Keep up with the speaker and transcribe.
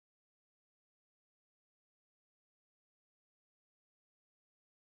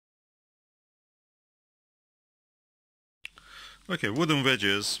Okay, wooden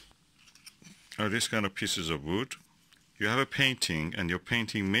wedges are these kind of pieces of wood. You have a painting, and your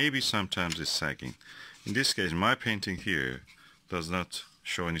painting maybe sometimes is sagging. In this case, my painting here does not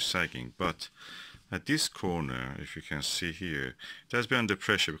show any sagging, but at this corner, if you can see here, it has been under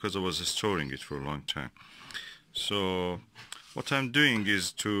pressure because I was storing it for a long time. So what I'm doing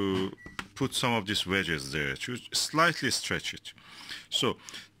is to put some of these wedges there to slightly stretch it. So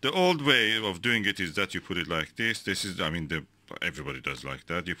the old way of doing it is that you put it like this. This is, I mean, everybody does like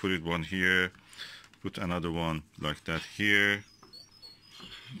that. You put it one here, put another one like that here,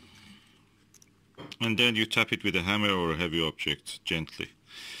 and then you tap it with a hammer or a heavy object gently.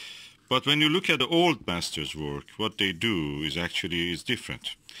 But when you look at the old masters' work, what they do is actually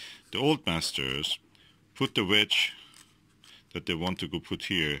different. The old masters put the wedge that they want to go put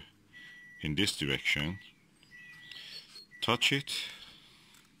here in this direction, touch it,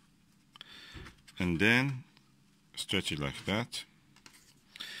 and then stretch it like that,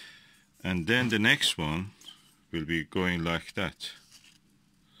 and then the next one will be going like that.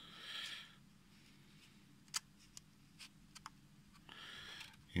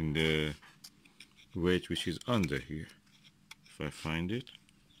 In the wedge which is under here, if I find it.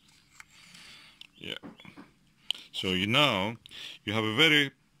 Yeah. So you have a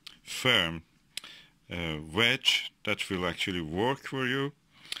very firm wedge that will actually work for you.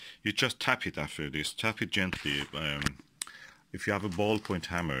 You just tap it after this. Tap it gently. If you have a ballpoint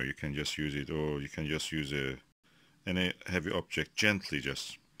hammer, you can just use it, or you can just use any heavy object, gently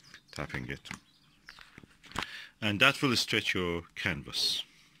just tapping it. And that will stretch your canvas.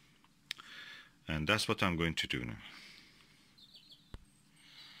 And that's what I'm going to do now.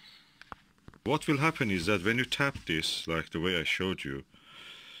 What will happen is that when you tap this, like the way I showed you,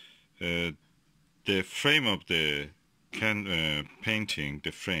 the frame of the painting,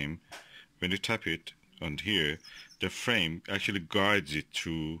 the frame, when you tap it on here, the frame actually guides it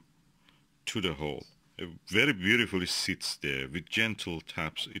to the hole. It very beautifully sits there. With gentle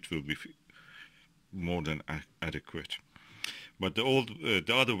taps, it will be more than adequate. But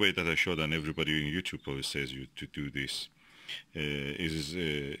the other way that I showed, and everybody in YouTube always says you to do this, is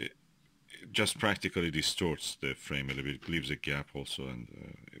just practically distorts the frame a little bit, leaves a gap also, and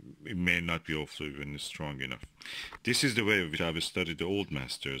it may not be also even strong enough. This is the way which I've studied the old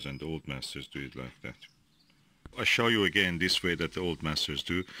masters, and the old masters do it like that. I'll show you again this way that the old masters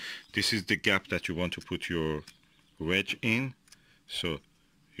do. This is the gap that you want to put your wedge in. So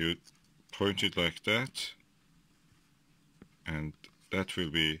you point it like that, and that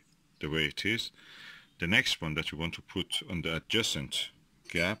will be the way it is. The next one that you want to put on the adjacent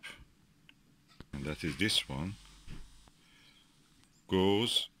gap, and that is this one,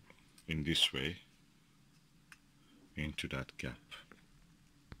 goes in this way into that gap.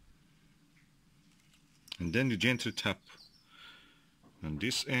 And then you gently tap on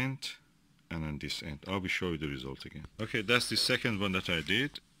this end and on this end. I will show you the result again. Okay, that's the second one that I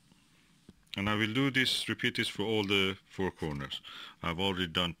did. And I will do this, repeat this for all the four corners. I've already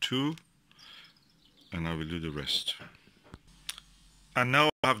done two, and I will do the rest. And now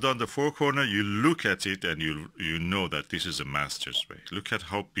I've done the four corner. You look at it and you know that this is a master's way. Look at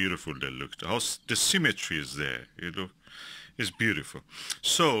how beautiful they look. How the symmetry is there. You know, it's beautiful.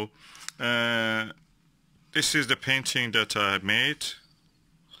 So this is the painting that I made.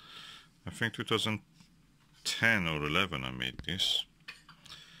 I think 2010 or 11 I made this.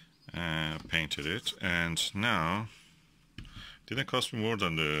 Painted it, and now it didn't cost me more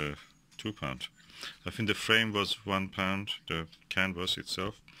than the £2. I think the frame was £1, the canvas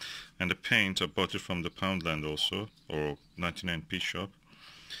itself, and the paint I bought it from the Poundland also, or 99p shop,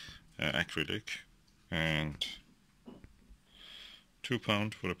 acrylic, and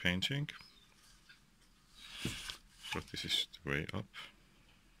 £2 for a painting. So this is the way up.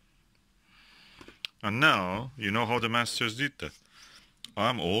 And now you know how the masters did that.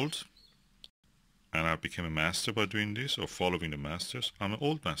 I'm old, and I became a master by doing this, or following the masters. I'm an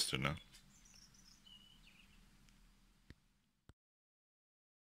old master now.